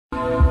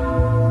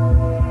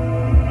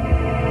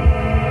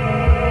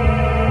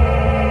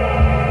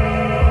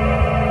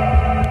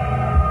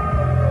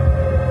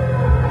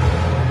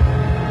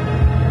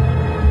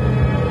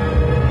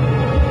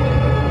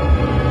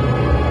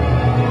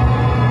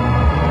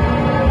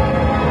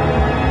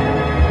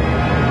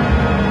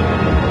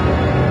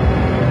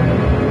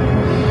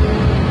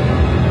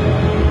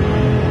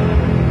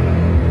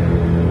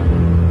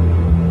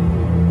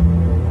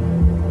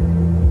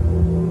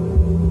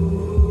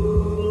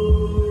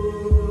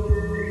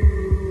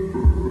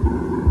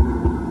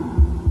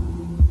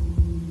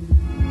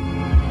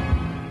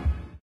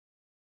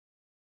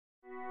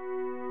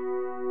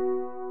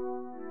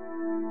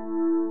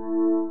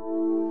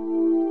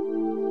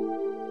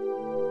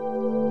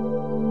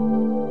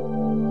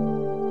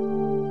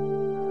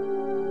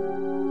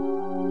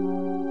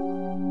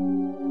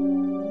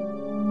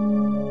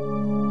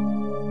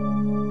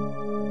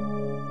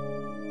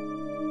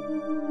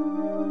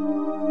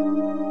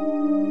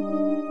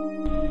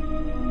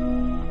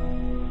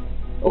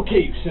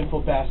Okay, you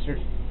sinful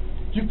bastard.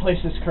 You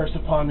placed this curse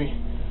upon me,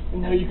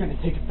 and now you're gonna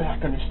take it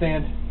back,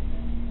 understand?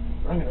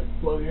 Or I'm gonna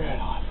blow your head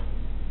off.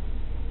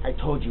 I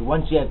told you,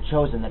 once you have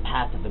chosen the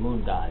path of the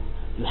moon gods,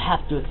 you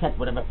have to accept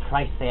whatever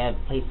price they have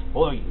placed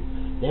for you.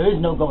 There is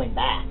no going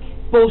back.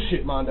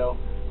 Bullshit, Mondo.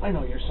 I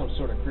know you're some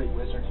sort of great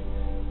wizard.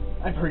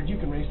 I've heard you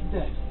can raise the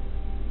dead.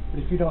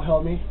 But if you don't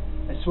help me,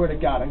 I swear to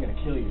God, I'm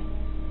gonna kill you.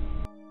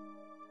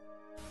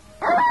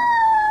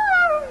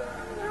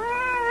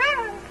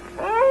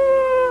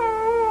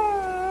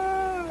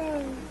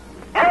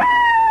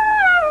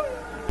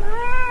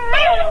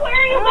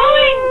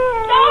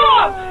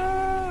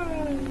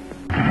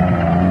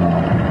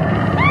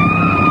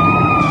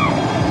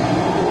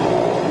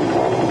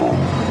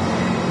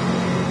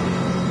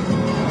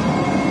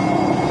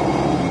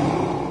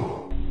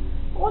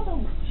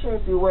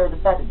 If you're aware of the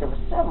fact that there were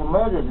several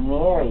murders in the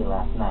area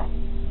last night.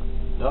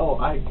 No,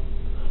 I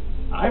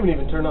haven't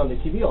even turned on the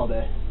TV all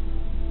day.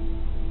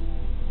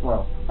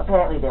 Well,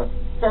 apparently there were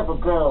several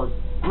girls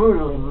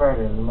brutally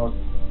murdered in the most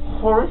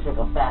horrific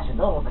of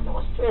fashions, almost like it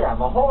was straight out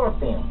of a horror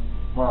film.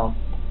 Well,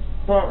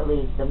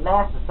 apparently the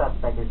master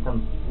suspect is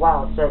some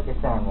wild circus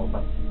animal,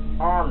 but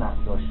I'm not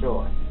so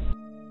sure.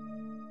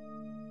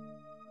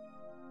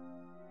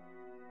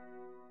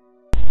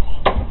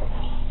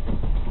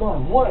 My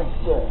word,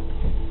 sir.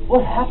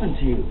 What happened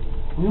to you?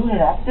 Were you in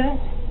an accident?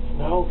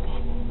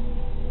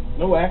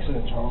 No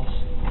accident, Charles.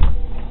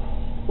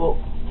 Well,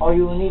 are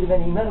you in need of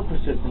any medical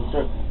assistance,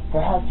 sir?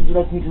 Perhaps you'd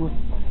like me to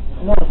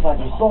notify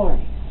the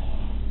authorities.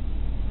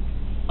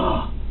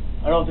 I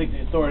don't think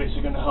the authorities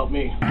are going to help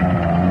me.